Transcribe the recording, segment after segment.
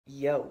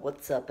Yo,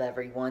 what's up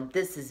everyone?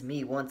 This is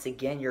me once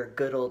again, your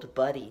good old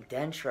buddy,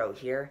 Dentrow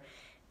here.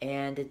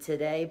 And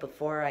today,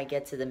 before I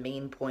get to the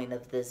main point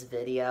of this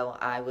video,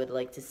 I would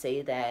like to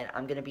say that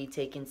I'm going to be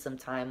taking some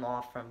time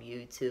off from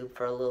YouTube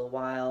for a little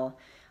while.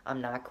 I'm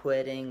not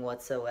quitting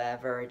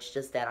whatsoever, it's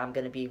just that I'm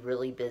going to be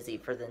really busy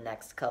for the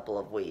next couple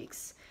of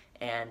weeks.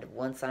 And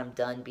once I'm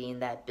done being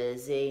that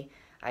busy,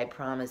 I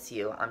promise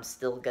you, I'm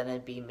still going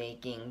to be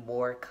making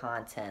more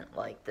content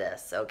like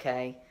this,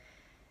 okay?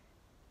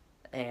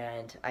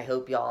 And I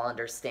hope y'all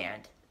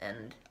understand.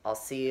 And I'll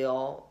see you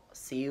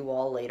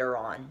all later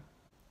on.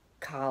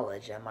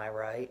 College, am I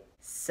right?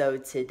 So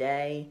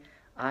today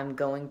I'm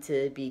going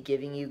to be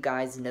giving you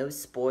guys no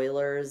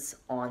spoilers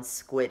on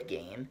Squid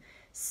Game.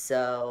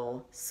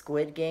 So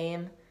Squid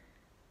Game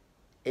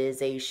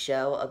is a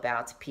show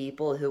about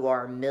people who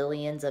are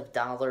millions of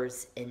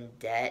dollars in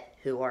debt,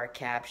 who are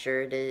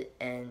captured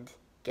and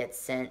get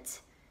sent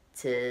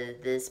to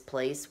this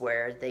place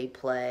where they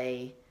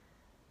play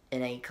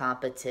in a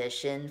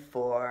competition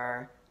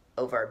for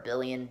over $1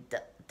 billion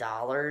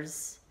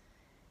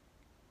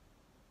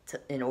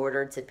in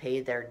order to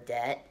pay their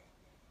debt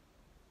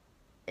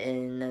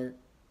in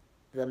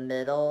the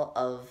middle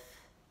of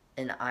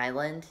an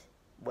island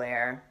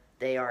where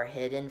they are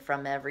hidden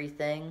from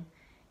everything.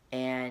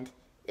 And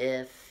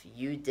if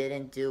you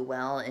didn't do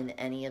well in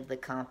any of the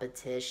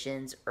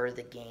competitions or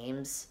the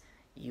games,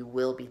 you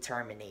will be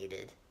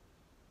terminated.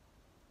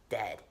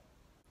 Dead.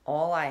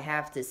 All I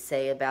have to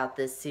say about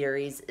this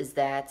series is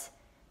that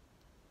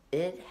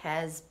it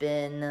has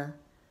been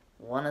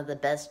one of the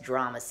best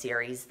drama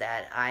series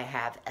that I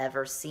have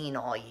ever seen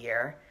all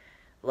year.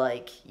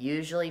 Like,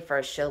 usually for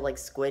a show like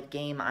Squid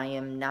Game, I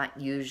am not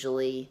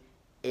usually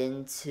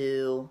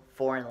into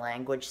foreign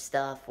language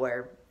stuff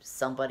where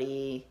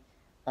somebody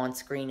on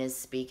screen is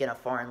speaking a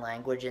foreign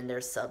language and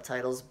there's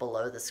subtitles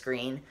below the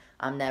screen.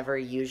 I'm never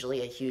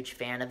usually a huge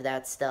fan of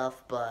that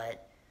stuff,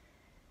 but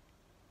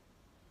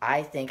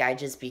I think I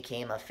just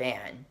became a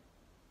fan.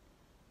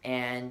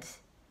 And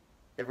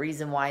the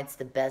reason why it's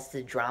the best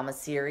drama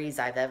series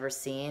I've ever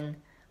seen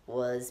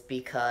was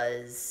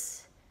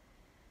because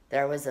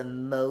there was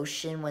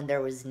emotion when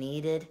there was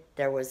needed,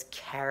 there was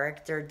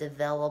character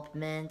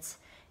development,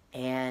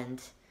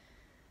 and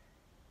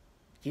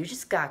you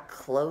just got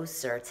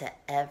closer to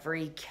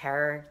every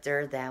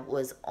character that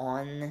was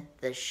on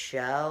the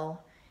show,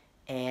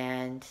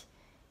 and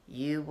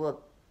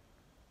you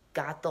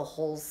got the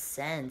whole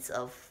sense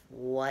of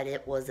what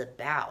it was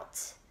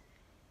about.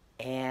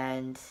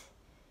 And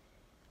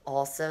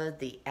also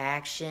the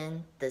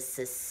action, the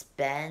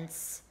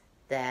suspense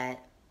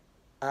that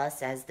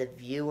us as the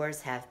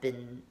viewers have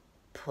been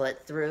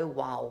put through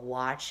while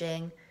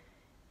watching,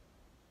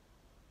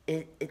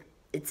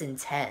 it's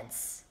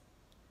intense.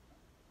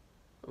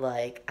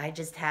 Like, I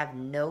just have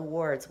no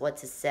words what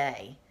to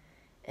say.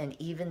 And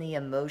even the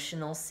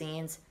emotional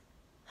scenes,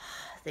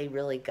 they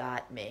really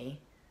got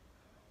me.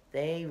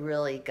 They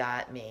really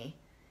got me.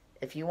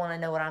 If you want to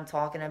know what I'm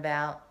talking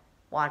about,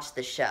 watch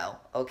the show,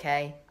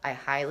 okay? I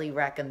highly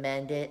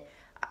recommend it.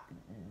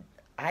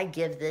 I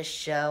give this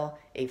show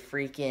a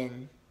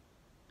freaking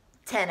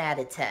 10 out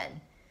of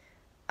 10.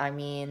 I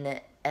mean,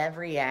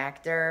 every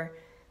actor,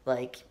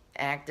 like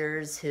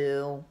actors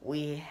who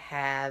we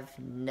have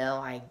no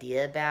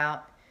idea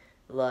about,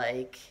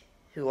 like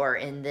who are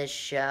in this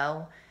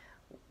show,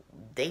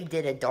 they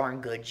did a darn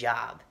good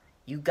job.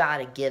 You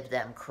gotta give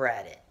them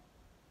credit.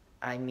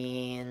 I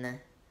mean,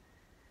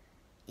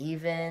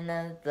 even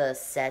the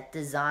set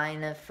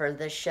design for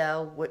the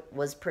show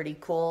was pretty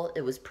cool.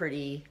 It was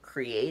pretty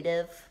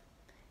creative,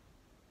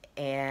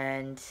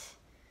 and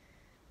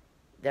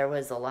there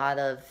was a lot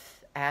of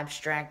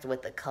abstract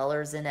with the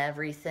colors and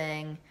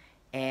everything.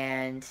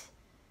 And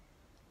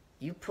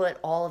you put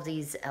all of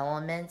these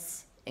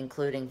elements,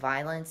 including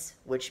violence,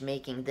 which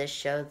making this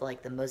show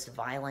like the most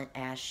violent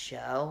ass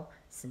show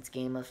since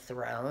Game of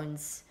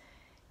Thrones,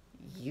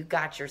 you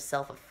got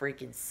yourself a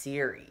freaking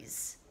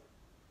series.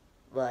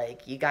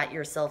 Like, you got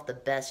yourself the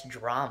best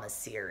drama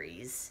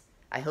series.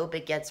 I hope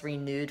it gets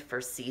renewed for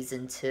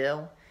season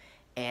 2,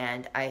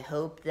 and I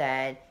hope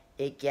that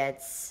it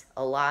gets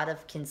a lot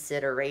of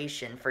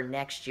consideration for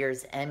next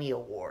year's Emmy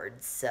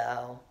Awards.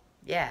 So,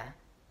 yeah.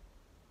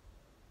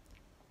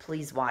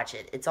 Please watch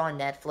it. It's on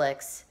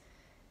Netflix.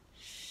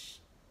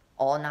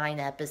 All 9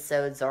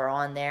 episodes are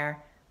on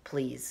there.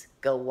 Please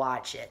go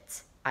watch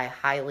it. I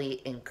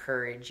highly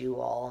encourage you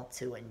all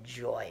to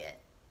enjoy it.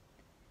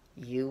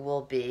 You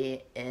will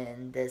be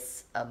in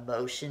this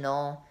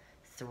emotional,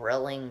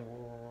 thrilling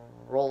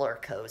roller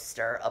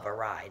coaster of a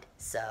ride.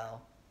 So,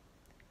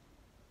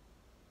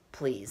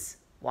 please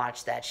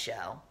watch that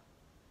show.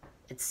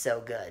 It's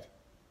so good.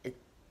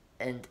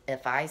 And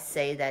if I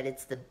say that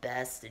it's the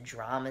best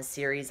drama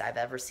series I've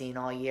ever seen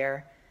all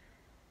year,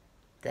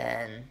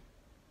 then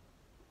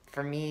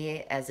for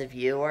me as a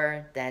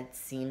viewer, that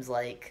seems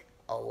like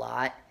a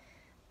lot.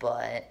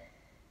 But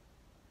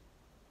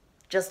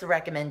just a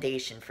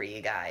recommendation for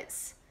you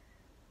guys.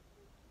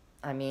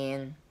 I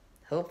mean,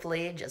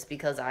 hopefully, just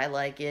because I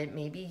like it,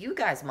 maybe you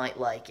guys might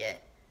like it.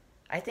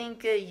 I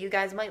think you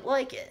guys might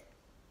like it.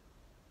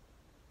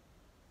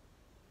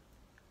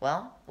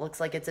 well, looks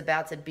like it's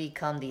about to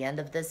become the end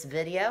of this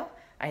video.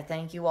 I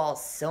thank you all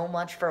so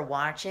much for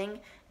watching,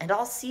 and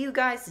I'll see you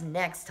guys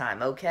next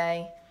time,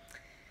 okay?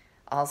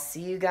 I'll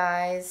see you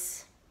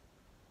guys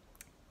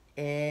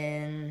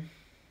in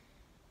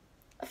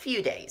a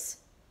few days,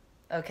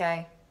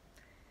 okay?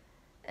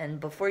 And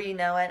before you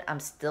know it, I'm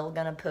still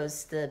gonna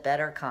post the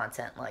better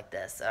content like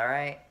this,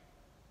 alright?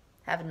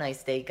 Have a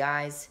nice day,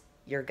 guys.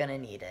 You're gonna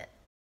need it.